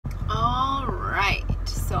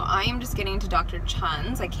So I am just getting to Dr.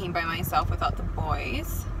 Chun's. I came by myself without the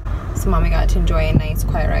boys. So Mommy got to enjoy a nice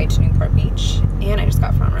quiet ride to Newport Beach. And I just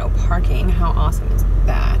got front row parking. How awesome is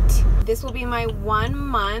that? This will be my 1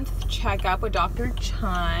 month checkup with Dr.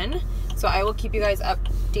 Chun. So I will keep you guys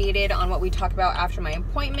updated on what we talk about after my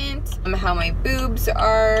appointment, how my boobs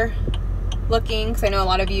are looking, because I know a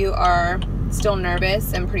lot of you are still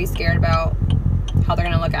nervous and pretty scared about how they're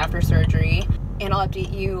gonna look after surgery. And I'll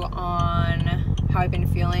update you on how I've been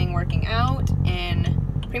feeling working out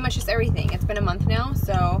and pretty much just everything. It's been a month now,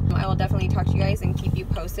 so I will definitely talk to you guys and keep you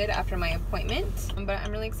posted after my appointment. But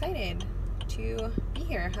I'm really excited to be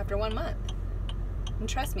here after 1 month. And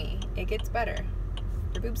trust me, it gets better.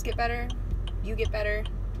 Your boobs get better, you get better,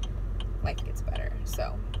 life gets better.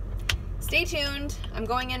 So stay tuned. I'm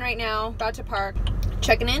going in right now, about to park,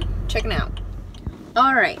 checking in, checking out.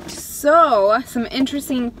 All right, so some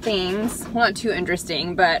interesting things, well, not too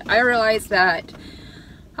interesting, but I realized that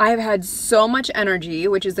I've had so much energy,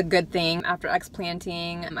 which is a good thing. After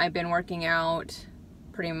explanting, I've been working out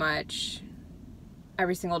pretty much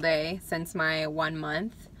every single day since my 1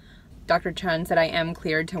 month. Dr. Chun said I am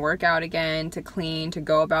cleared to work out again, to clean, to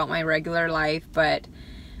go about my regular life, but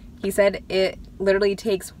he said it literally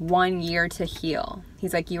takes 1 year to heal.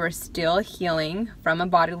 He's like, you are still healing from a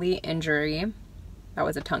bodily injury. That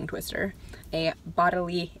was a tongue twister. A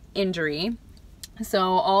bodily injury. So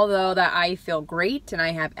although that I feel great and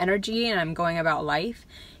I have energy and I'm going about life,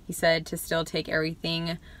 he said to still take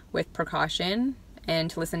everything with precaution and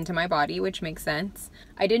to listen to my body, which makes sense.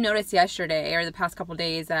 I did notice yesterday or the past couple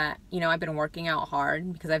days that, you know, I've been working out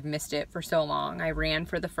hard because I've missed it for so long. I ran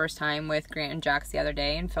for the first time with Grant and Jax the other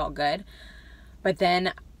day and felt good. But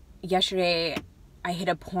then yesterday I hit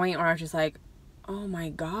a point where I was just like, oh my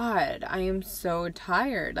God, I am so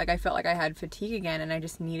tired. Like I felt like I had fatigue again and I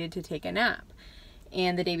just needed to take a nap.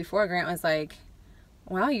 And the day before, Grant was like,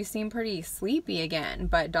 wow, you seem pretty sleepy again.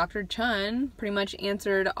 But Dr. Chun pretty much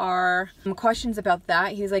answered our questions about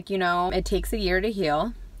that. He's like, you know, it takes a year to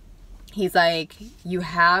heal. He's like, you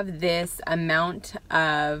have this amount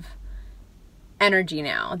of energy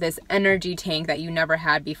now, this energy tank that you never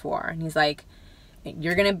had before. And he's like,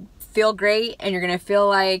 you're going to feel great and you're going to feel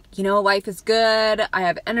like, you know, life is good. I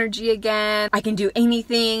have energy again. I can do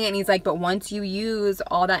anything. And he's like, but once you use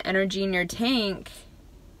all that energy in your tank,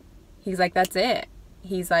 he's like, that's it.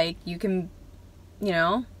 He's like, you can, you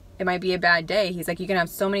know, it might be a bad day. He's like, you can have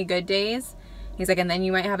so many good days. He's like, and then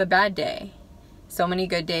you might have a bad day. So many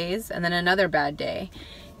good days and then another bad day.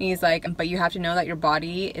 And he's like, but you have to know that your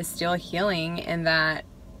body is still healing and that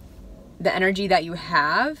the energy that you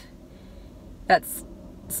have, that's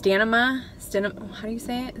stamina, how do you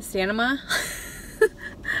say it? Stamina?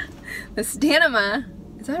 The stamina,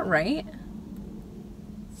 is that right?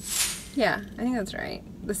 Yeah, I think that's right.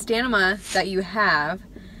 The stamina that you have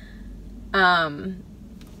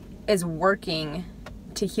is working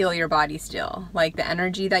to heal your body still. Like the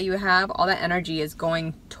energy that you have, all that energy is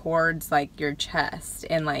going towards like your chest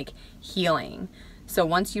and like healing. So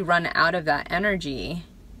once you run out of that energy,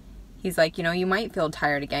 he's like, you know, you might feel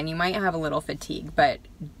tired again. You might have a little fatigue, but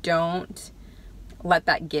don't let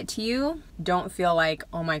that get to you. Don't feel like,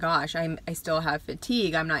 oh my gosh, I still have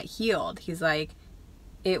fatigue. I'm not healed. He's like,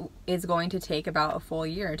 it is going to take about a full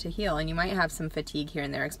year to heal. And you might have some fatigue here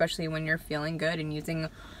and there, especially when you're feeling good and using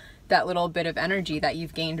that little bit of energy that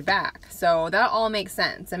you've gained back. So that all makes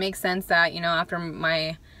sense. It makes sense that, you know, after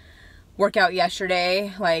my workout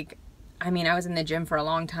yesterday, like, I mean, I was in the gym for a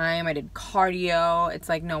long time. I did cardio. It's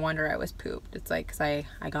like, no wonder I was pooped. It's like, cause I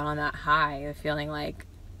got on that high of feeling like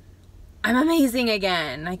I'm amazing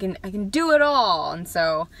again. I can do it all. And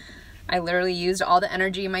so I literally used all the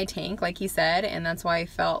energy in my tank, like he said, and that's why I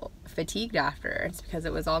felt fatigued after. It's because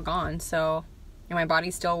it was all gone. So, and my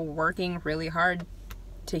body's still working really hard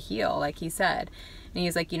to heal, like he said. And he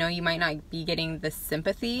was like, you know, you might not be getting the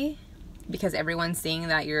sympathy because everyone's seeing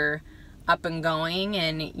that you're up and going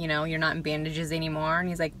and, you know, you're not in bandages anymore. And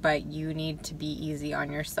he's like, but you need to be easy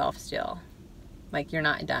on yourself still. Like, you're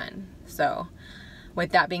not done. So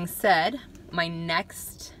with that being said, my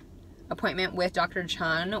next appointment with Dr.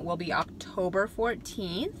 Chun will be October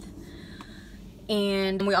 14th.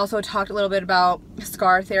 And we also talked a little bit about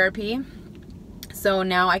scar therapy. So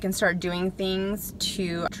now I can start doing things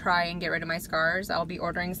to try and get rid of my scars. I'll be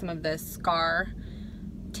ordering some of the scar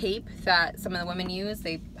tape that some of the women use.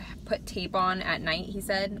 They put tape on at night, he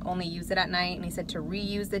said. Only use it at night. And he said to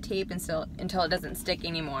reuse the tape until it doesn't stick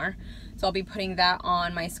anymore. So I'll be putting that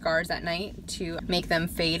on my scars at night to make them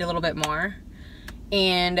fade a little bit more.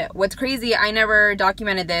 And what's crazy, I never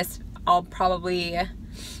documented this. I'll probably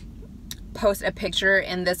post a picture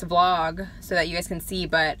in this vlog so that you guys can see,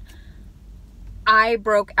 but I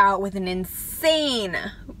broke out with an insane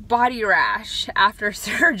body rash after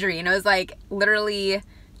surgery, and it was like literally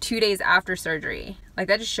 2 days after surgery. Like,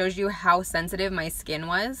 that just shows you how sensitive my skin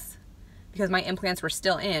was, because my implants were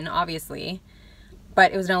still in, obviously,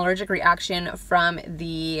 but it was an allergic reaction from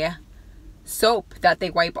the soap that they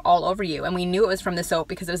wipe all over you. And we knew it was from the soap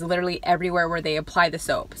because it was literally everywhere where they apply the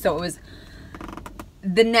soap. So it was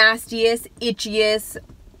the nastiest, itchiest,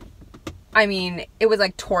 I mean, it was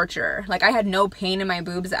like torture. Like, I had no pain in my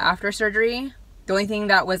boobs after surgery. The only thing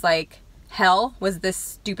that was like hell was this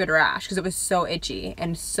stupid rash, because it was so itchy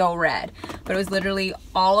and so red. But it was literally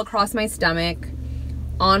all across my stomach,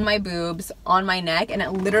 on my boobs, on my neck, and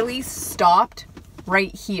it literally stopped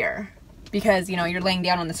right here. Because, you know, you're laying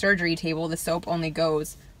down on the surgery table, the soap only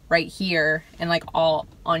goes right here and like all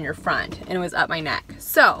on your front, and it was up my neck.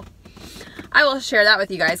 So I will share that with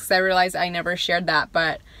you guys, because I realized I never shared that,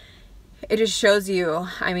 but it just shows you,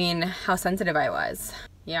 I mean, how sensitive I was.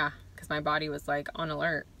 Yeah, because my body was like on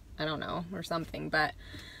alert, I don't know, or something. But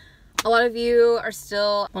a lot of you are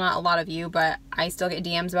still, well, not a lot of you, but I still get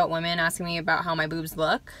DMs about women asking me about how my boobs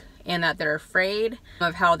look, and that they're afraid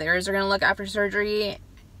of how theirs are gonna look after surgery.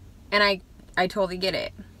 And I totally get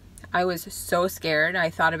it. I was so scared. I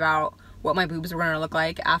thought about what my boobs were gonna look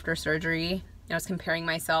like after surgery. And I was comparing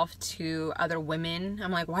myself to other women.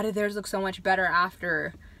 I'm like, why did theirs look so much better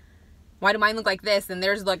after? Why do mine look like this and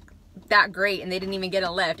theirs look that great and they didn't even get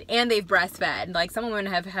a lift? And they've breastfed. Like, some women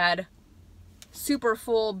have had super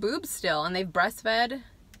full boobs still, and they've breastfed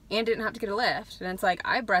and didn't have to get a lift. And it's like,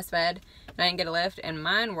 I breastfed and I didn't get a lift, and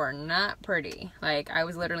mine were not pretty. Like, I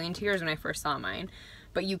was literally in tears when I first saw mine.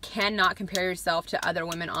 But you cannot compare yourself to other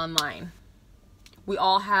women online. We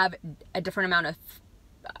all have a different amount of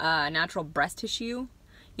natural breast tissue.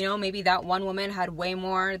 You know, maybe that one woman had way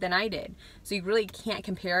more than I did. So you really can't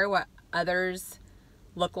compare what others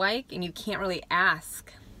look like, and you can't really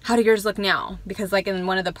ask, how do yours look now? Because like in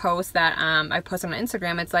one of the posts that I posted on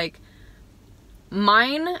Instagram, it's like,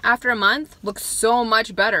 mine after a month looks so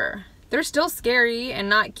much better. They're still scary and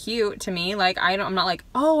not cute to me. Like, I'm not like,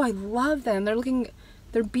 oh, I love them,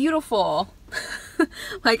 they're beautiful.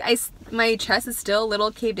 Like, my chest is still a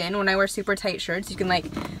little caved in when I wear super tight shirts. You can like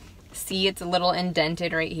see it's a little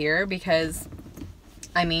indented right here, because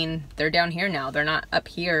I mean, they're down here now. They're not up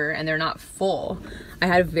here, and they're not full. I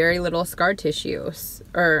had very little scar tissue,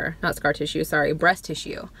 or not scar tissue, sorry, breast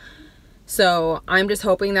tissue. So I'm just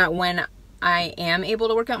hoping that when I am able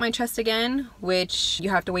to work out my chest again, which you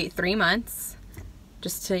have to wait 3 months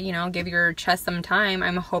just to, you know, give your chest some time,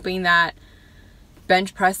 I'm hoping that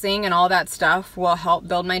bench pressing and all that stuff will help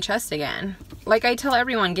build my chest again. Like I tell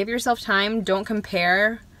everyone, give yourself time. Don't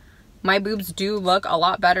compare. My boobs do look a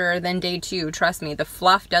lot better than day 2. Trust me, the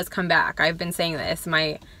fluff does come back. I've been saying this.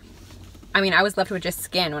 I mean, I was left with just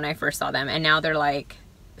skin when I first saw them, and now they're like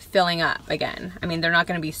filling up again. I mean, they're not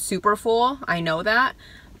going to be super full. I know that,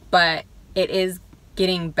 but it is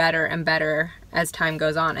getting better and better as time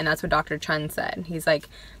goes on. And that's what Dr. Chun said. He's like,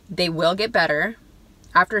 they will get better.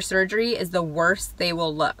 After surgery is the worst they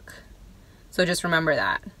will look. So just remember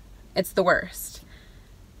that. It's the worst.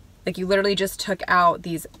 Like, you literally just took out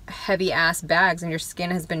these heavy ass bags and your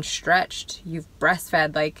skin has been stretched. You've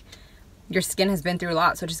breastfed. Like, your skin has been through a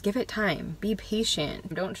lot. So just give it time. Be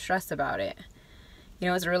patient. Don't stress about it. You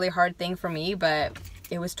know, it was a really hard thing for me, but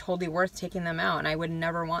it was totally worth taking them out, and I would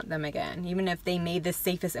never want them again. Even if they made the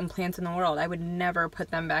safest implants in the world, I would never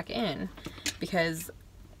put them back in, because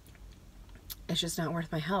it's just not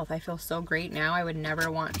worth my health. I feel so great now. I would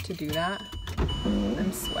never want to do that.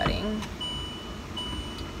 I'm sweating.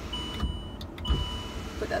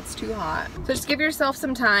 But that's too hot. So just give yourself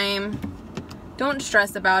some time. Don't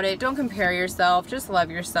stress about it. Don't compare yourself. Just love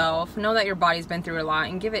yourself. Know that your body's been through a lot,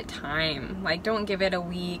 and give it time. Like, don't give it a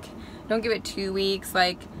week. Don't give it 2 weeks.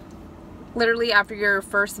 Like, literally after your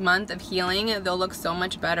first month of healing, they'll look so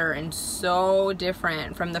much better and so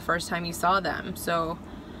different from the first time you saw them. So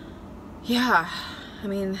yeah, I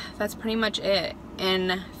mean, that's pretty much it.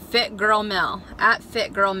 And Fit Girl Mel, at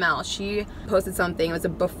Fit Girl Mel, she posted something. It was a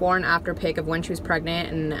before and after pic of when she was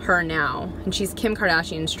pregnant and her now. And she's Kim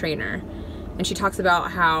Kardashian's trainer. And she talks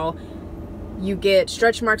about how you get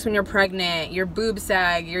stretch marks when you're pregnant, your boobs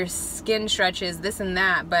sag, your skin stretches, this and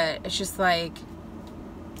that. But it's just like,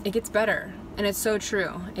 it gets better. And it's so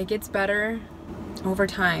true. It gets better over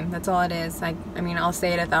time. That's all it is. I mean, I'll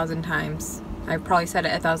say it 1,000 times. I've probably said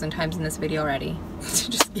it 1,000 times in this video already.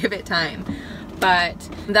 Just give it time. But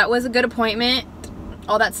that was a good appointment.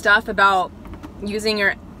 All that stuff about using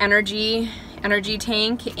your energy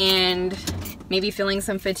tank and maybe feeling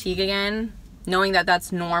some fatigue again. knowing that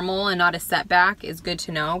that's normal and not a setback is good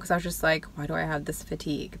to know, because I was just like, why do I have this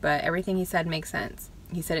fatigue? But everything he said makes sense.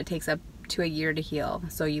 He said it takes up to a year to heal,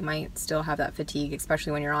 so you might still have that fatigue,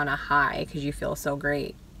 especially when you're on a high because you feel so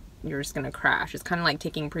great. You're just gonna crash. It's kind of like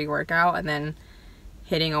taking pre-workout and then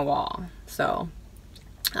hitting a wall. So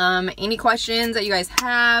any questions that you guys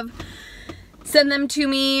have, send them to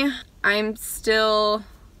me. I'm still,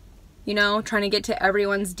 you know, trying to get to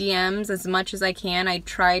everyone's DMs as much as I can. I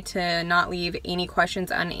try to not leave any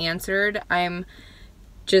questions unanswered. I'm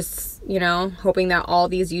just, you know, hoping that all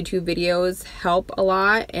these YouTube videos help a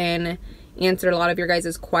lot and answer a lot of your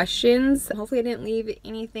guys' questions. Hopefully I didn't leave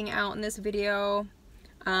anything out in this video.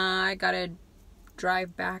 I gotta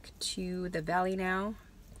drive back to the valley now.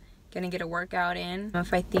 Gonna get a workout in.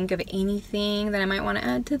 If I think of anything that I might want to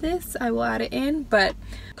add to this, I will add it in. But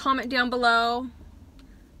comment down below.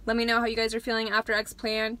 Let me know how you guys are feeling after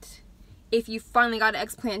Explant. If you finally got an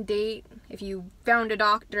Explant date, if you found a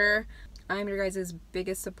doctor. I'm your guys'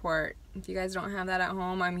 biggest support. If you guys don't have that at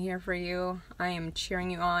home, I'm here for you. I am cheering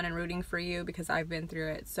you on and rooting for you because I've been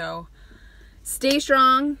through it. So stay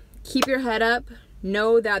strong, keep your head up,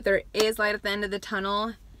 know that there is light at the end of the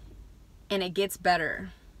tunnel, and it gets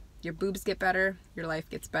better. Your boobs get better, your life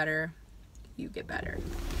gets better, you get better.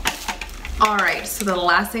 All right, so the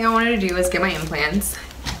last thing I wanted to do is get my implants.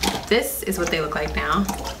 This is what they look like now.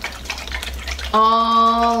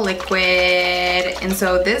 All liquid, and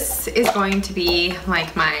so this is going to be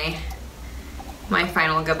like my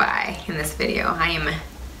final goodbye in this video. I am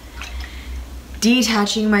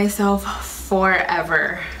detaching myself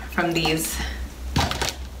forever from these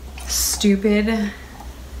stupid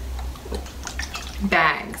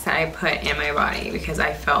bags that I put in my body because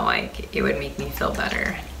I felt like it would make me feel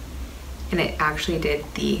better, and it actually did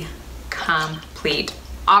the complete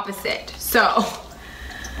opposite. So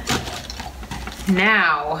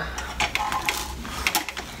now,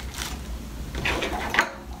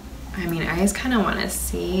 I mean, I just kind of want to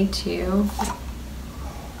see too.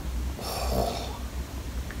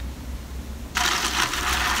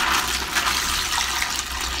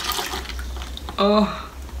 Oh,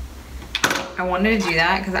 I wanted to do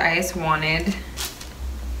that because I just wanted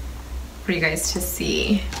for you guys to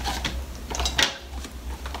see,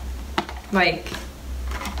 like,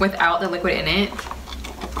 without the liquid in it,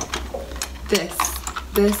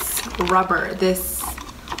 this rubber,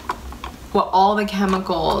 what all the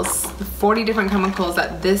chemicals, the 40 different chemicals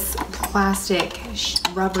that this plastic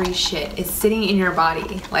rubbery shit is sitting in your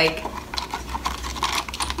body. Like,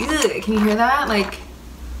 ugh, can you hear that? Like,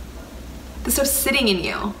 this stuff's sitting in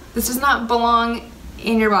you. This does not belong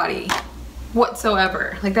in your body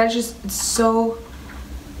whatsoever. Like, that's just so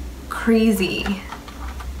crazy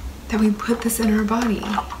that we put this in our body.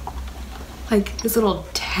 Like, this little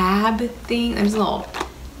tab thing, there's a little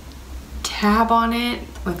tab on it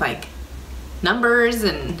with like numbers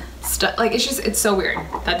and stuff. Like, it's just, it's so weird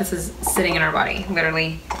that this is sitting in our body,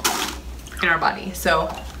 literally in our body. So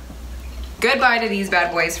goodbye to these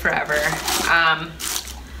bad boys forever.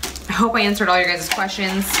 I hope I answered all your guys'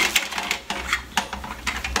 questions.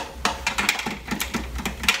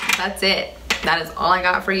 That's it. That is all I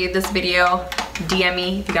got for you this video. DM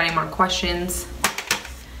me if you got any more questions.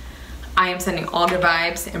 I am sending all good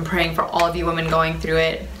vibes and praying for all of you women going through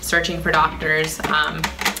it, searching for doctors.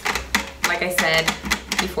 Like I said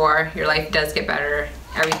before, your life does get better.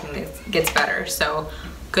 Everything gets better. So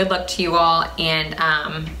good luck to you all, and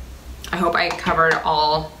I hope I covered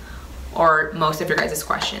all or most of your guys'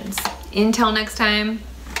 questions. Until next time,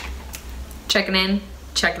 checking in,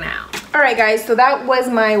 checking out. All right, guys, so that was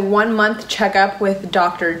my 1 month checkup with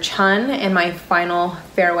Dr. Chun and my final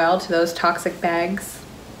farewell to those toxic bags.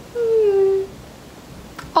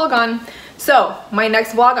 All gone. So my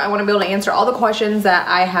next vlog, I want to be able to answer all the questions that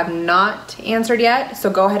I have not answered yet. So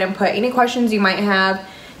go ahead and put any questions you might have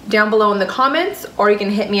down below in the comments, or you can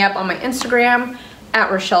hit me up on my Instagram at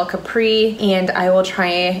Rashel'S Capri, and I will try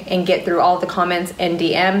and get through all of the comments and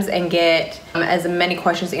DMs and get as many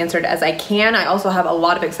questions answered as I can. I also have a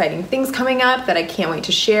lot of exciting things coming up that I can't wait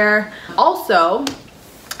to share. Also,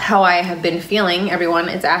 how I have been feeling, everyone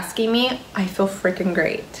is asking me, I feel freaking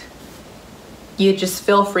great. You just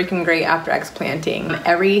feel freaking great after explanting.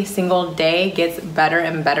 Every single day gets better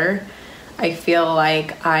and better. I feel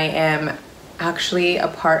like I am actually a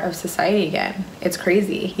part of society again. It's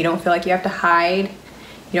crazy. You don't feel like you have to hide.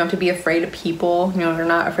 You don't have to be afraid of people. You know, you're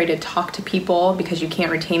not afraid to talk to people because you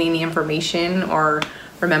can't retain any information or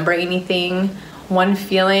remember anything. One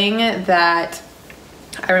feeling that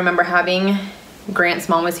I remember having, Grant's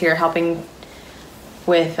mom was here helping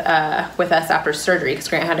with us after surgery because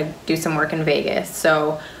Grant had to do some work in Vegas.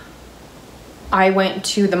 So I went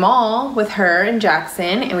to the mall with her and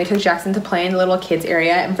Jackson, and we took Jackson to play in the little kids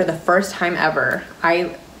area, and for the first time ever,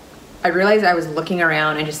 I realized I was looking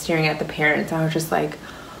around and just staring at the parents. I was just like,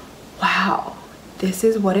 wow, this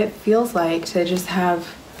is what it feels like to just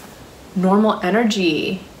have normal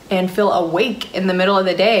energy and feel awake in the middle of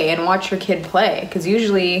the day and watch your kid play. Because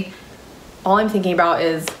usually all I'm thinking about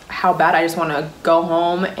is how bad I just want to go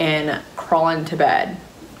home and crawl into bed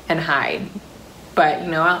and hide. But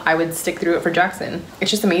you know, I would stick through it for Jackson.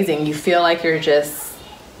 It's just amazing. You feel like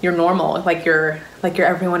you're normal, like you're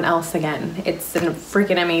everyone else again. It's a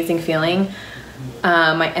freaking amazing feeling.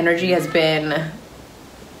 My energy has been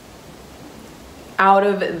out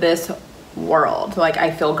of this world. Like,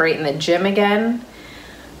 I feel great in the gym again.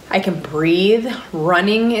 I can breathe.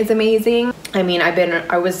 Running is amazing. I mean,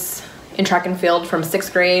 I was in track and field from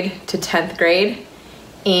 6th grade to 10th grade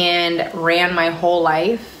and ran my whole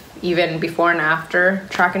life, even before and after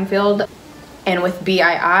track and field. And with BII,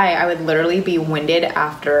 I would literally be winded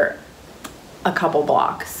after a couple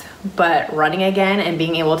blocks. But running again and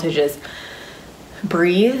being able to just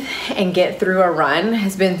breathe and get through a run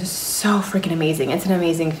has been so freaking amazing. It's an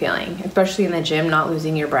amazing feeling, especially in the gym, not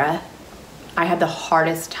losing your breath. I had the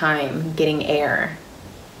hardest time getting air.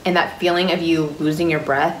 And that feeling of you losing your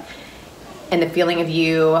breath and the feeling of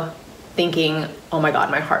you thinking, oh my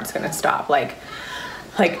God, my heart's gonna stop. Like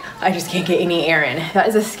I just can't get any air in. That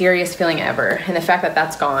is the scariest feeling ever. And the fact that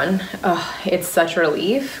that's gone, it's such a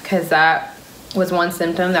relief, because that was one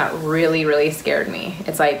symptom that really, really scared me.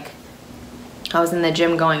 It's like I was in the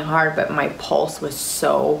gym going hard, but my pulse was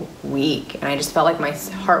so weak and I just felt like my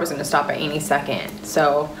heart was gonna stop at any second.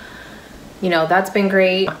 So, you know, that's been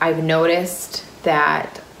great. I've noticed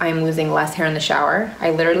that I'm losing less hair in the shower.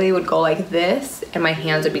 I literally would go like this and my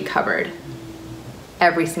hands would be covered.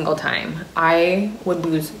 Every single time. I would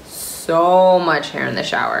lose so much hair in the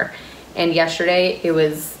shower. And yesterday it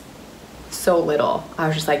was so little. I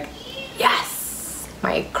was just like, yes,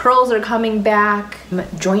 my curls are coming back.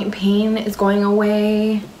 Joint pain is going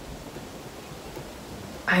away.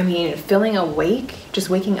 I mean, feeling awake, just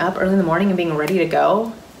waking up early in the morning and being ready to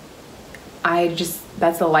go.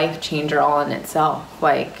 That's a life changer all in itself.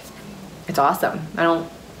 Like, it's awesome. I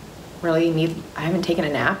haven't taken a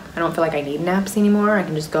nap. I don't feel like I need naps anymore. I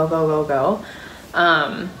can just go.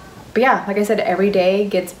 But yeah, like I said, every day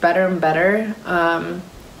gets better and better. I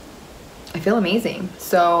feel amazing.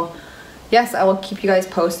 So yes, I will keep you guys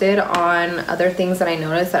posted on other things that I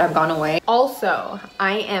noticed that have gone away. Also,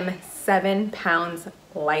 I am 7 pounds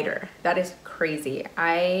lighter. That is crazy.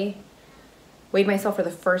 I weighed myself for the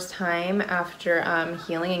first time after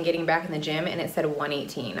healing and getting back in the gym, and it said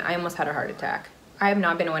 118. I almost had a heart attack. I have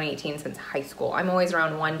not been 118 since high school. I'm always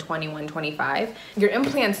around 120, 125. Your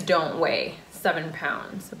implants don't weigh 7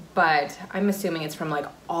 pounds, but I'm assuming it's from like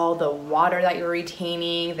all the water that you're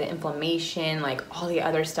retaining, the inflammation, like all the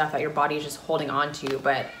other stuff that your body is just holding on to.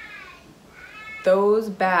 But those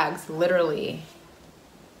bags literally,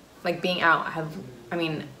 like being out, have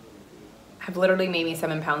literally made me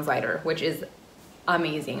 7 pounds lighter, which is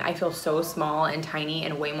amazing. I feel so small and tiny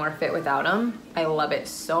and way more fit without them. I love it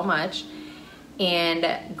so much.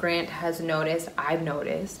 And Grant has noticed, I've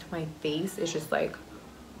noticed, my face is just like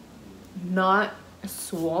not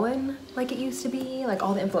swollen like it used to be. Like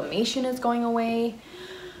all the inflammation is going away.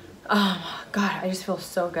 Oh God, I just feel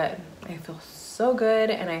so good. I feel so good,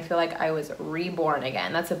 and I feel like I was reborn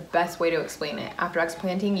again. That's the best way to explain it. After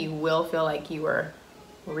explanting, you will feel like you were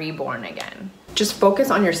reborn again. Just focus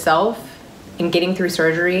on yourself and getting through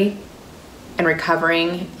surgery and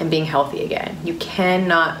recovering and being healthy again. You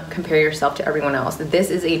cannot compare yourself to everyone else. This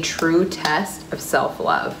is a true test of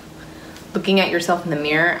self-love. Looking at yourself in the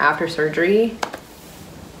mirror after surgery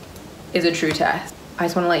is a true test. I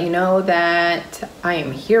just want to let you know that I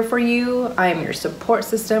am here for you. I am your support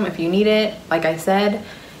system if you need it. Like I said,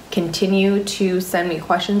 continue to send me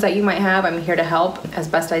questions that you might have. I'm here to help as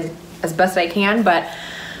best I can, but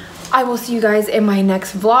I will see you guys in my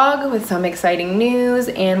next vlog with some exciting news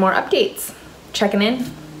and more updates. Checking in,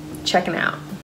 checking out.